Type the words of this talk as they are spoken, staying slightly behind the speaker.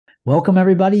Welcome,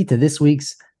 everybody, to this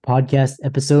week's podcast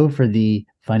episode for the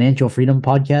Financial Freedom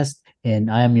Podcast.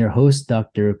 And I am your host,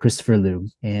 Dr. Christopher Liu.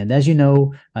 And as you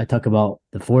know, I talk about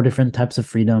the four different types of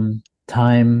freedom: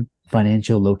 time,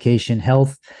 financial, location,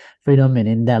 health, freedom. And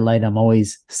in that light, I'm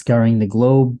always scouring the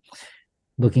globe,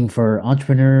 looking for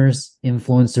entrepreneurs,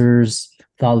 influencers,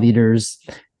 thought leaders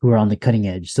who are on the cutting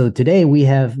edge. So today we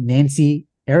have Nancy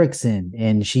Erickson,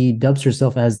 and she dubs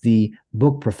herself as the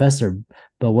book professor.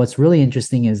 But what's really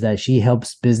interesting is that she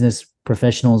helps business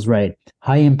professionals write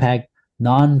high impact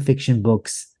nonfiction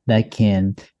books that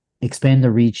can expand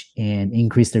their reach and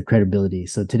increase their credibility.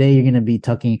 So today you're going to be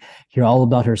hear all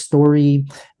about her story,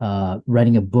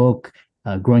 writing a book,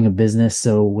 growing a business.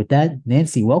 So with that,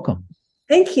 Nancy, welcome.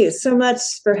 Thank you so much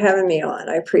for having me on.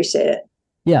 I appreciate it.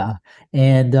 Yeah.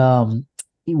 And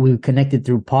we connected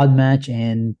through Podmatch,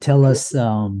 and tell us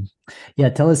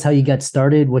how you got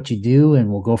started, what you do, and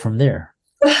we'll go from there.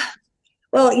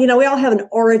 Well, we all have an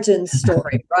origin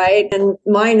story, right? And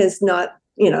mine is not,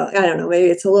 I don't know, maybe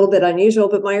it's a little bit unusual,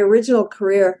 but my original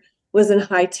career was in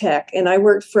high tech, and I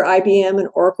worked for IBM and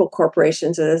Oracle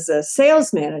corporations as a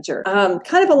sales manager.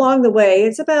 Kind of along the way,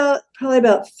 it's probably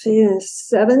about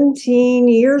 17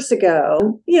 years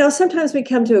ago. Sometimes we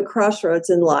come to a crossroads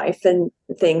in life and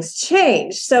things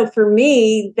change. So for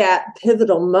me, that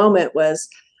pivotal moment was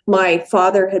my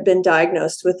father had been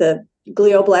diagnosed with a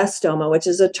glioblastoma, which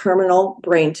is a terminal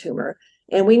brain tumor.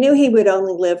 And we knew he would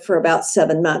only live for about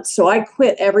 7 months. So I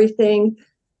quit everything,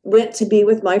 went to be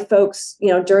with my folks,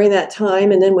 during that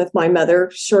time, and then with my mother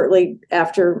shortly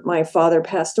after my father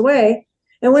passed away.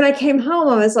 And when I came home,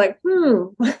 I was like,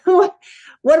 what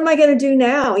am I going to do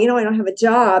now? I don't have a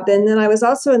job. And then I was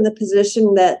also in the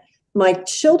position that my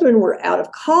children were out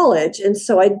of college. And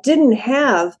so I didn't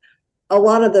have a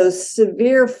lot of those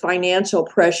severe financial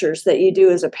pressures that you do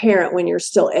as a parent when you're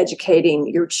still educating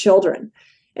your children.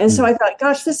 And so I thought,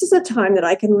 gosh, this is a time that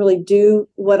I can really do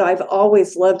what I've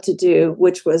always loved to do,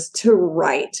 which was to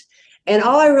write. And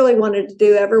all I really wanted to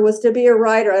do ever was to be a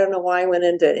writer. I don't know why I went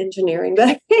into engineering,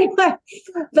 but anyway,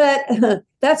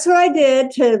 that's what I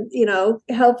did to,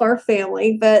 help our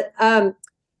family. But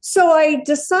so I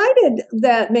decided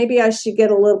that maybe I should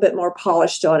get a little bit more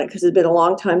polished on it because it had been a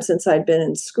long time since I'd been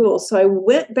in school. So I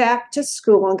went back to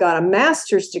school and got a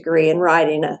master's degree in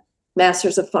writing, a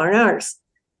master's of fine arts.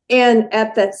 And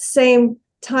at that same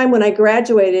time when I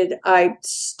graduated, I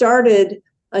started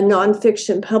a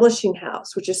nonfiction publishing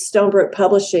house, which is Stonebrook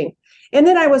Publishing. And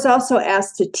then I was also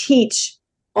asked to teach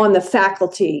on the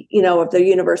faculty, of the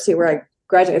university where I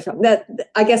graduated from.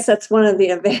 I guess that's one of the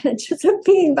advantages of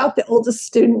being about the oldest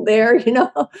student there,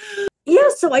 Yeah,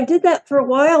 so I did that for a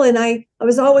while, and I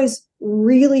was always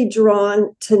really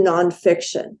drawn to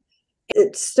nonfiction.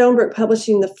 At Stonebrook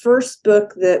Publishing, the first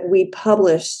book that we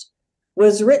published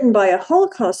was written by a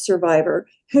Holocaust survivor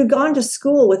who'd gone to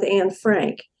school with Anne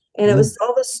Frank. And it was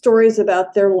all the stories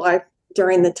about their life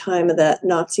during the time of that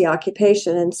Nazi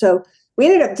occupation. And so we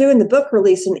ended up doing the book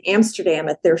release in Amsterdam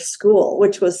at their school,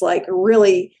 which was like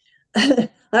really, I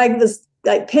was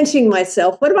like pinching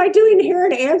myself. What am I doing here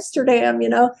in Amsterdam,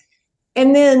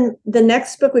 And then the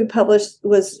next book we published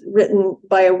was written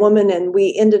by a woman, and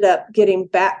we ended up getting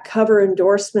back cover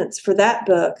endorsements for that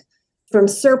book from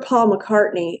Sir Paul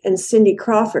McCartney and Cindy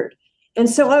Crawford. And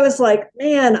so I was like,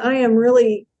 man, I am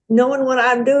really knowing what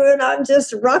I'm doing. I'm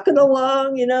just rocking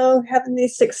along, having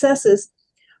these successes.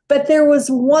 But there was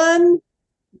one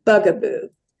bugaboo,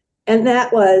 and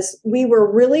that was we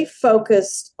were really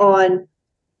focused on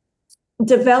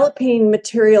developing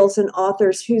materials and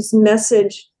authors whose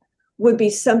message would be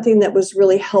something that was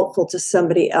really helpful to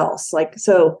somebody else.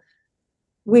 So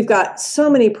we've got so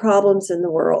many problems in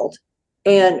the world,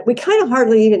 and we kind of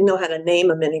hardly even know how to name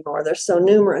them anymore. They're so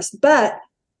numerous. But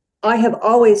I have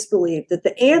always believed that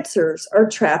the answers are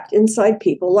trapped inside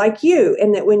people like you,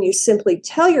 and that when you simply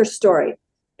tell your story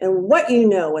and what you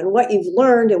know and what you've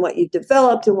learned and what you've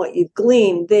developed and what you've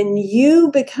gleaned, then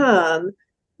you become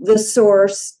the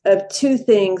source of two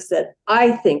things that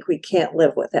I think we can't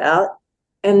live without.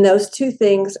 And those two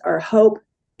things are hope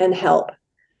and help.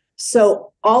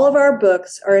 So all of our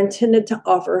books are intended to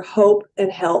offer hope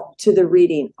and help to the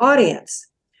reading audience.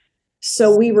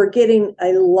 So we were getting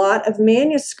a lot of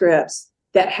manuscripts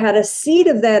that had a seed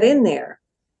of that in there,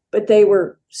 but they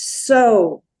were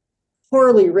so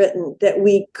poorly written that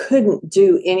we couldn't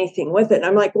do anything with it. And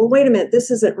I'm like, well, wait a minute, this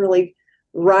isn't really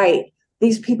right.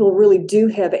 These people really do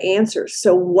have answers.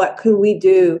 So what could we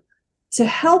do to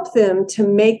help them to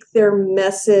make their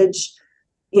message,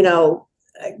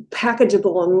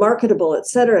 packageable and marketable, et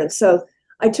cetera? And so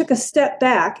I took a step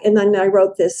back, and then I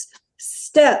wrote this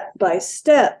step by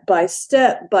step by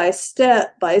step by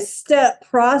step by step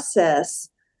process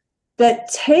that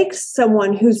takes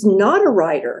someone who's not a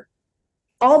writer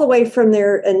all the way from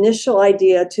their initial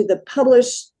idea to the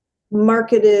published,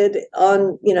 marketed,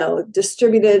 on,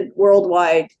 distributed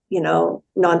worldwide,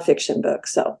 nonfiction book.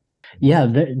 So yeah,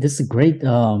 this is great.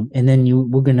 And then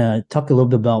we're gonna talk a little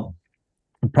bit about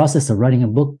the process of writing a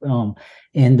book.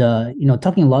 And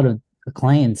talking a lot of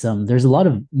clients, there's a lot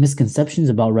of misconceptions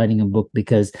about writing a book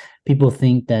because people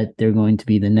think that they're going to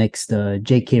be the next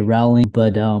J.K. Rowling.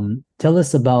 But tell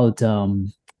us about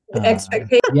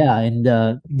expectation. yeah, and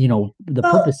the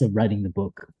purpose of writing the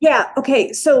book. Yeah.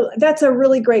 Okay. So that's a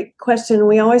really great question.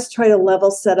 We always try to level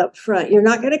set up front. You're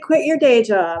not going to quit your day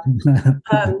job.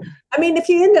 I mean, if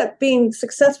you end up being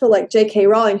successful like J.K.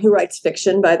 Rowling, who writes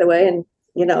fiction, by the way, and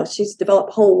she's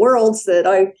developed whole worlds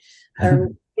that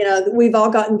we've all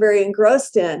gotten very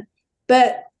engrossed in.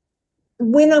 But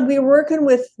when we're working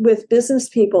with business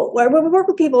people, when we work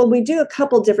with people, we do a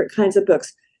couple different kinds of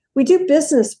books. We do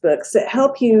business books that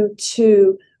help you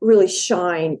to really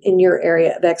shine in your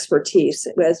area of expertise,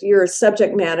 as you're a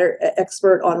subject matter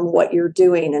expert on what you're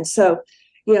doing. And so,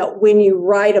 when you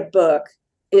write a book,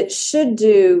 it should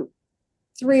do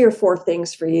 3 or 4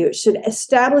 things for you. It should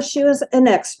establish you as an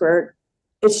expert.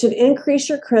 It should increase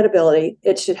your credibility.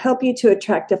 It should help you to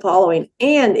attract a following.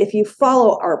 And if you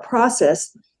follow our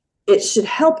process, it should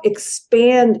help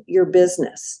expand your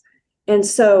business. And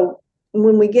so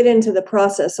when we get into the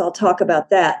process, I'll talk about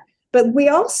that. But we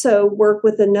also work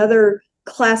with another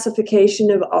classification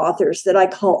of authors that I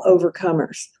call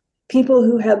overcomers, people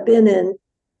who have been in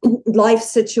life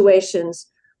situations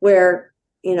where,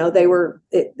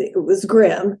 it was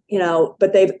grim,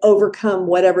 but they've overcome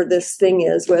whatever this thing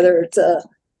is, whether it's a,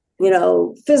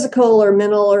 physical or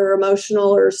mental or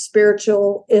emotional or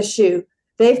spiritual issue.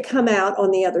 They've come out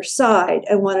on the other side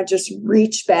and want to just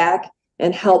reach back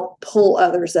and help pull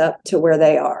others up to where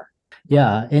they are.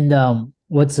 Yeah. And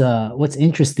what's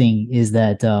interesting is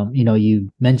that,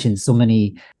 you mentioned so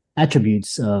many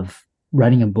attributes of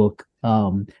writing a book.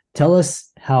 Tell us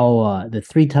how the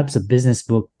 3 types of business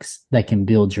books that can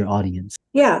build your audience.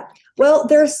 Yeah. Well,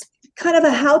 there's kind of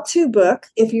a how-to book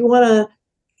if you want to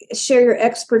share your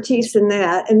expertise in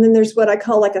that. And then there's what I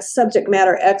call like a subject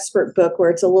matter expert book,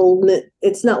 where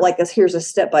it's not like here's a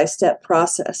step-by-step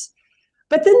process.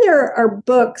 But then there are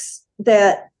books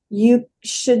that you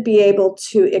should be able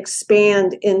to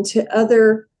expand into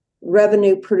other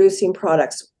revenue producing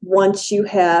products once you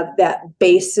have that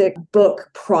basic book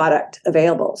product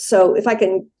available. So if I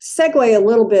can segue a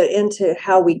little bit into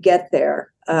how we get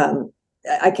there,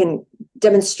 I can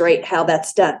demonstrate how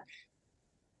that's done.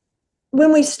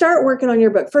 When we start working on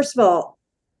your book, first of all,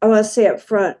 I want to say up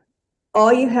front,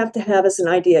 all you have to have is an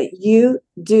idea. You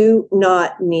do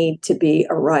not need to be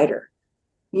a writer.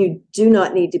 You do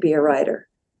not need to be a writer.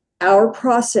 Our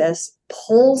process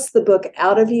pulls the book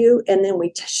out of you, and then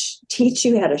we teach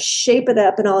you how to shape it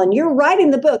up and all. And you're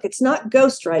writing the book. It's not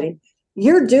ghostwriting.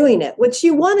 You're doing it, which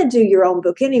you want to do your own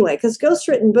book anyway, because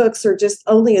ghostwritten books are just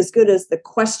only as good as the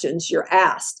questions you're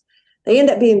asked. They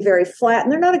end up being very flat,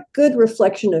 and they're not a good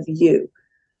reflection of you.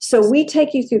 So we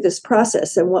take you through this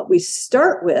process, and what we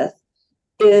start with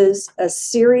is a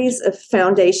series of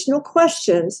foundational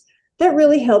questions that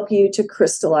really help you to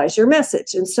crystallize your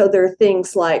message. And so there are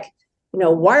things like,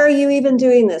 why are you even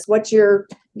doing this? What's your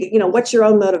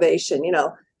own motivation?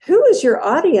 Who is your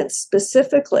audience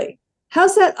specifically?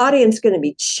 How's that audience going to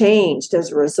be changed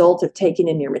as a result of taking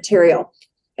in your material?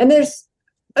 And there's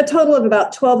a total of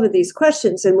about 12 of these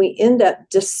questions, and we end up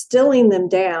distilling them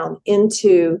down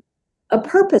into a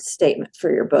purpose statement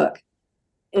for your book.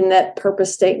 And that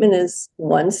purpose statement is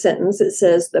one sentence. It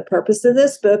says, the purpose of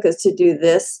this book is to do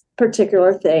this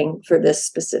particular thing for this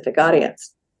specific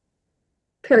audience.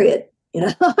 Period.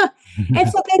 And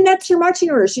so then that's your marching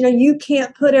orders. You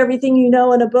can't put everything in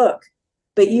a book,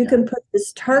 but you can put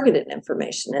this targeted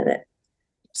information in it.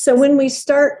 So when we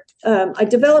start, I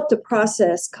developed a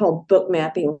process called book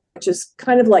mapping, which is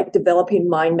kind of like developing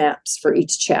mind maps for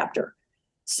each chapter,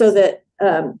 so that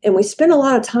and we spend a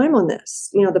lot of time on this,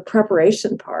 the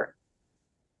preparation part.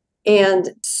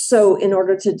 And so in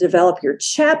order to develop your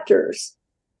chapters,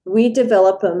 we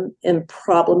develop them in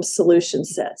problem solution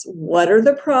sets. What are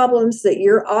the problems that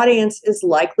your audience is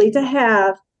likely to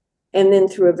have? And then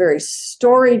through a very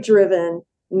story-driven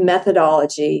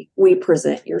methodology, we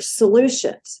present your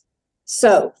solutions.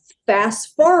 So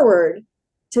fast forward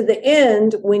to the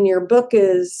end when your book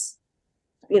is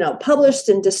published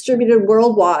and distributed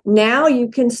worldwide. Now you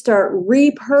can start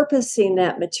repurposing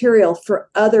that material for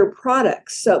other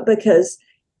products. So because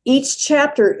each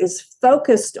chapter is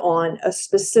focused on a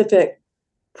specific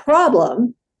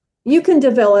problem, you can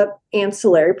develop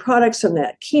ancillary products from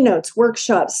that: keynotes,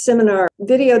 workshops, seminar,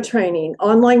 video training,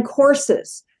 online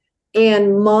courses,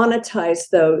 and monetize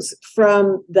those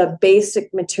from the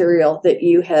basic material that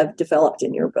you have developed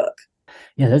in your book.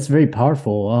 Yeah, that's very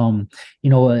powerful.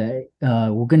 We're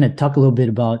going to talk a little bit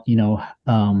about, your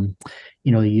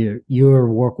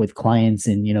work with clients,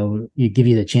 and you give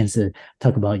you the chance to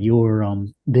talk about your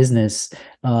business.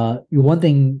 One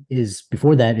thing is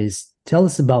before that is tell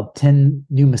us about 10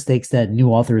 new mistakes that new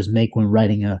authors make when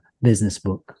writing a business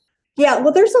book. Yeah,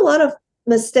 well, there's a lot of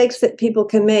mistakes that people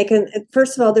can make, and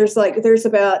first of all, there's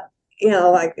about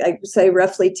I say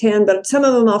roughly 10, but some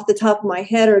of them off the top of my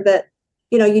head are that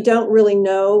you don't really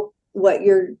know what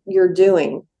you're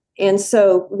doing. And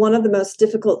so one of the most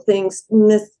difficult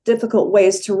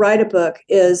ways to write a book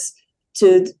is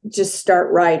to just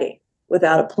start writing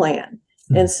without a plan.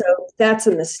 Mm-hmm. And so that's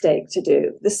a mistake to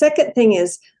do. The second thing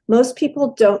is most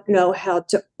people don't know how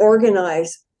to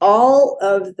organize all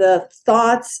of the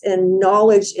thoughts and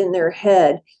knowledge in their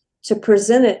head to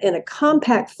present it in a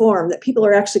compact form that people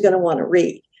are actually going to want to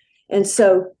read. And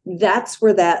so that's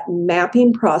where that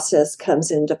mapping process comes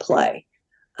into play.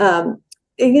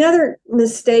 Another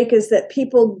mistake is that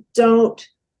people don't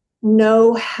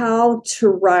know how to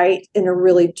write in a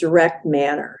really direct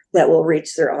manner that will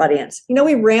reach their audience.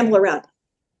 We ramble around.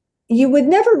 You would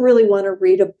never really want to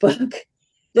read a book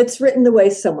that's written the way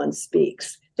someone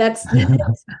speaks. That's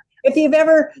if you've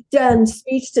ever done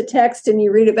speech to text and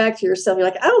you read it back to yourself, you're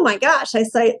like, oh my gosh, I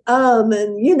say and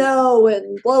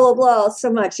and blah blah blah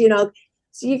so much, So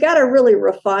you got to really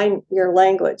refine your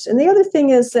language. And the other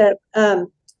thing is that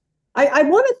I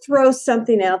want to throw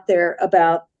something out there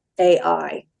about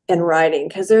AI and writing,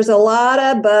 because there's a lot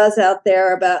of buzz out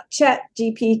there about Chat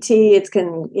GPT. It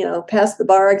can pass the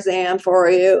bar exam for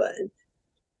you. And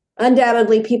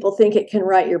undoubtedly, people think it can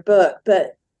write your book,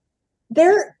 but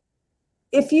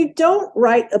if you don't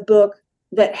write a book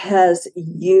that has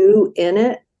you in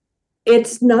it,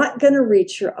 it's not going to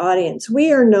reach your audience.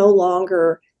 We are no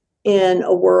longer in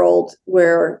a world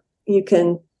where you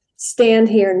can stand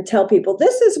here and tell people,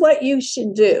 this is what you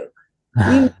should do.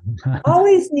 You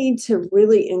always need to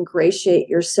really ingratiate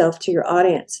yourself to your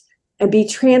audience and be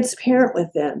transparent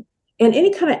with them. And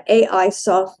any kind of AI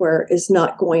software is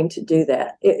not going to do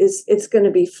that. It's going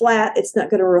to be flat. It's not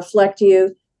going to reflect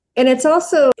you. And it's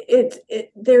also,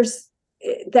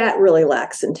 that really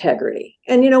lacks integrity.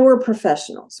 And, we're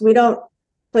professionals. We don't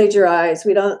plagiarize.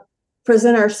 We don't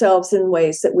present ourselves in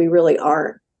ways that we really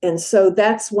aren't. And so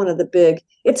that's one of the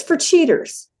it's for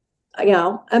cheaters.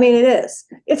 It is.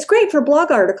 It's great for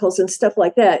blog articles and stuff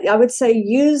like that. I would say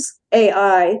use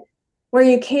AI where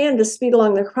you can to speed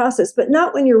along the process, but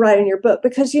not when you're writing your book,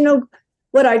 because,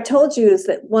 what I told you is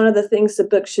that one of the things the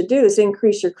book should do is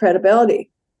increase your credibility.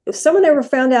 If someone ever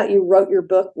found out you wrote your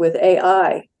book with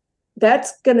AI,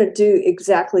 that's going to do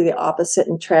exactly the opposite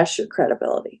and trash your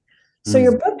credibility. So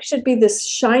your book should be this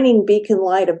shining beacon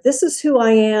light of, this is who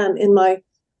I am in my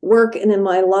work and in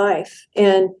my life,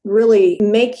 and really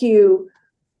make you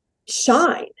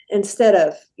shine instead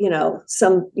of, you don't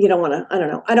want to, I don't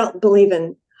know. I don't believe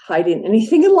in hiding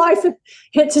anything in life.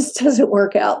 It just doesn't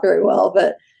work out very well,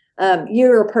 but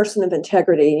you're a person of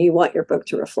integrity and you want your book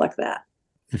to reflect that.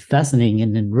 Fascinating.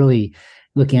 And then really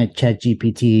looking at Chat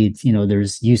GPT,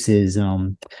 there's uses,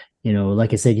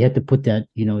 like I said, you have to put that,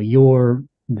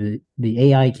 the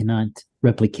AI cannot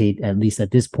replicate, at least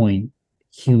at this point,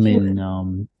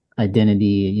 human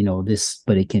identity,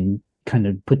 but it can kind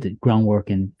of put the groundwork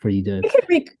in for you to. It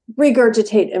can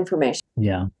regurgitate information.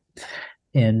 Yeah.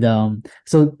 And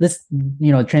so let's,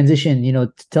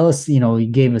 transition, tell us, you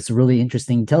gave us really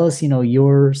interesting, tell us,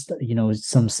 your,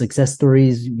 some success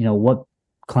stories, what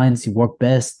clients you work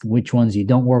best, which ones you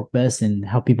don't work best, and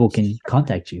how people can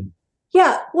contact you.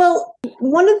 Yeah, well,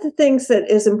 one of the things that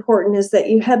is important is that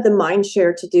you have the mind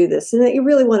share to do this and that you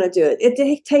really want to do it.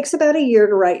 It takes about a year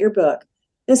to write your book.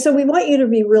 And so we want you to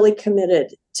be really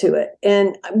committed to it.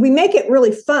 And we make it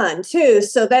really fun too.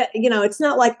 So that, it's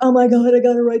not like, oh my God, I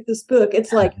got to write this book.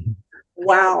 It's like,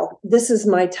 wow, this is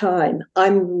my time.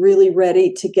 I'm really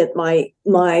ready to get my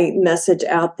message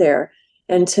out there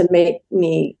and to make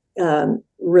me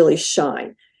really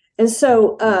shine. And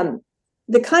so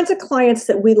the kinds of clients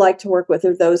that we like to work with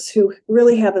are those who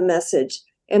really have a message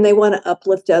and they want to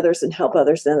uplift others and help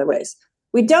others in other ways.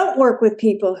 We don't work with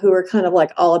people who are kind of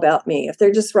like all about me. If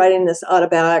they're just writing this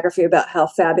autobiography about how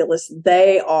fabulous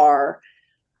they are,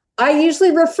 I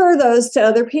usually refer those to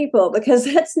other people because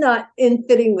that's not in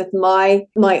fitting with my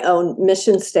own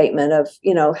mission statement of,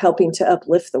 helping to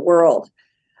uplift the world.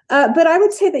 But I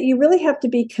would say that you really have to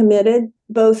be committed.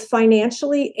 both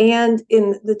financially and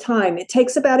in the time. It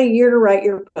takes about a year to write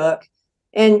your book,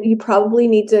 and you probably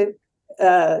need to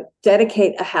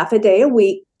dedicate a half a day a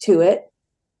week to it.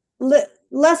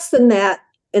 Less than that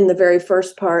in the very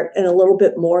first part, and a little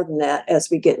bit more than that as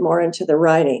we get more into the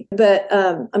writing. But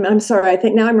I'm sorry, I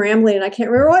think now I'm rambling and I can't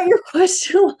remember what your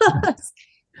question was.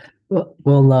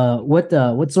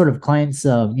 What sort of clients,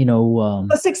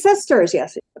 Success stories,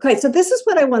 yes. Okay, so this is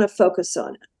what I want to focus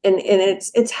on, and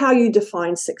it's how you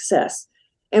define success.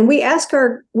 And we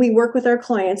work with our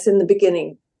clients in the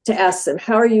beginning to ask them,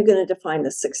 how are you going to define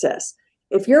the success?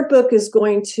 If your book is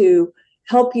going to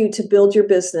help you to build your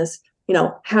business,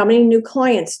 how many new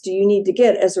clients do you need to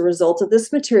get as a result of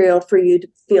this material for you to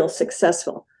feel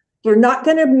successful? You're not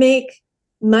going to make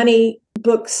money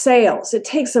book sales. It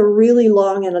takes a really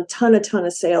long and a ton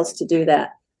of sales to do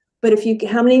that. But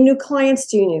how many new clients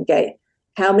do you need to gain?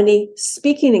 How many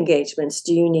speaking engagements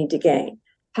do you need to gain?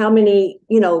 How many,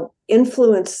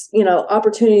 influence,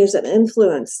 opportunities of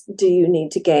influence do you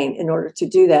need to gain in order to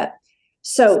do that?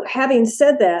 So having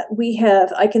said that,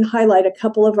 I can highlight a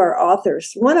couple of our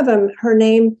authors. One of them, her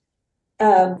name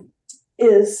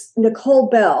is Nicole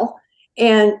Bell.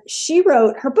 And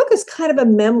her book is kind of a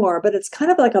memoir, but it's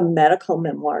kind of like a medical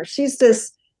memoir. She's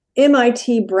this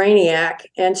MIT brainiac,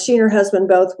 and she and her husband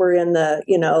both were in the,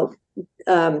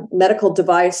 medical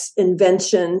device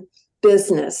invention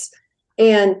business.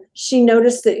 And she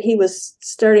noticed that he was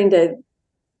starting to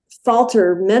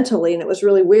falter mentally, and it was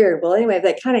really weird. Well, anyway,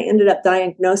 they kind of ended up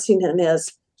diagnosing him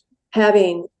as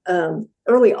having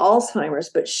early Alzheimer's,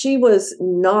 but she was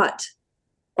not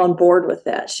on board with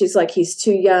that. She's like, he's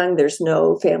too young, there's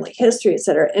no family history, et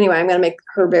cetera. Anyway, I'm going to make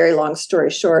her very long story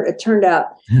short. It turned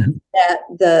out that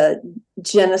the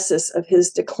genesis of his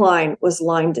decline was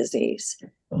Lyme disease.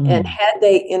 And had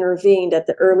they intervened at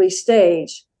the early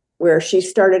stage where she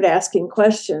started asking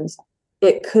questions,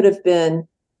 they could have intervened,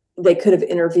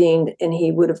 and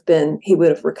he would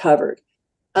have recovered.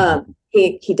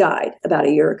 He died about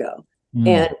a year ago,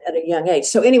 and at a young age.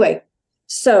 So anyway,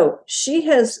 she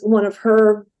has, one of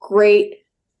her great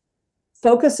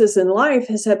focuses in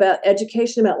life is about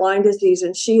education about Lyme disease,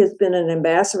 and she has been an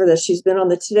ambassador for this. She's been on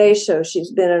the Today Show. She's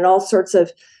been in all sorts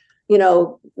of,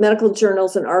 medical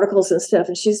journals and articles and stuff,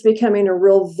 and she's becoming a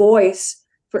real voice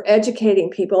for educating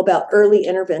people about early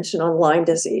intervention on Lyme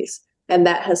disease, and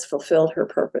that has fulfilled her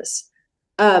purpose.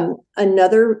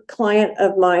 Another client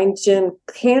of mine, Jim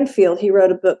Canfield, he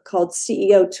wrote a book called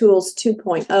CEO Tools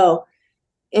 2.0.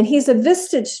 And he's a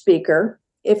Vistage speaker.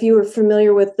 If you were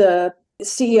familiar with the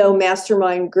CEO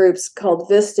mastermind groups called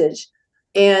Vistage,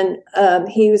 and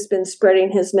he's been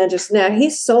spreading his message. Now,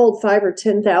 he's sold 5,000 or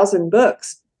 10,000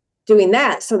 books doing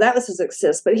that. So that was a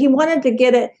success. But he wanted to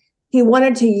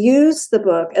use the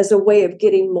book as a way of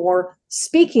getting more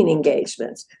speaking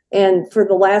engagements. And for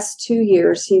the last 2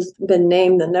 years, he's been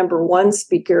named the #1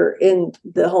 speaker in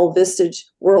the whole Vistage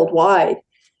worldwide.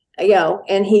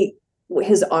 And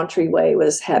his entryway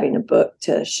was having a book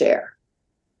to share.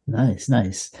 Nice.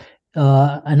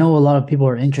 I know a lot of people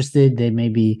are interested. They may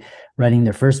be writing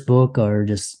their first book or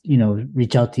just,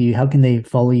 reach out to you. How can they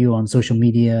follow you on social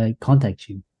media, contact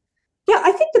you? Yeah,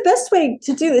 I think the best way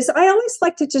to do this, I always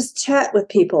like to just chat with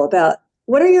people about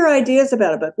what are your ideas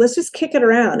about a book? Let's just kick it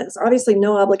around. It's obviously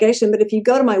no obligation, but if you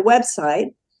go to my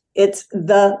website, it's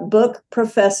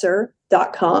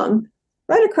thebookprofessor.com.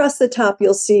 Right across the top,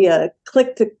 you'll see a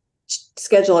click to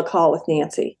schedule a call with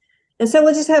Nancy. And so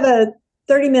we'll just have a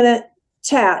 30-minute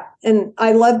chat. And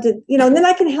I love to, and then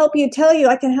I can help you,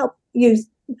 I can help you,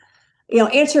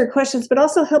 answer your questions, but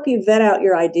also help you vet out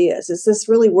your ideas. Is this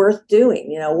really worth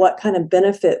doing? What kind of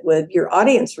benefit would your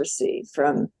audience receive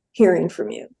from hearing from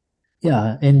you?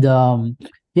 Yeah. And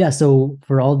so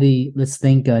for let's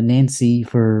thank Nancy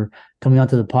for coming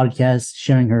onto the podcast,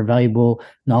 sharing her valuable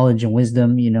knowledge and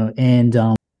wisdom, and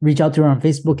reach out to her on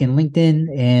Facebook and LinkedIn,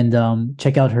 and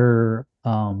check out her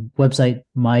website,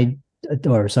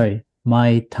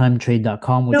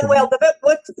 mytimetrade.com.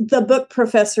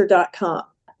 Thebookprofessor.com.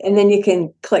 And then you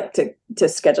can click to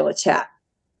schedule a chat.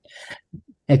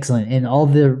 Excellent. And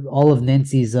all of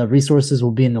Nancy's resources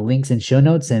will be in the links and show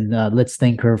notes. And let's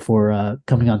thank her for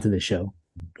coming onto the show.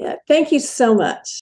 Yeah. Thank you so much.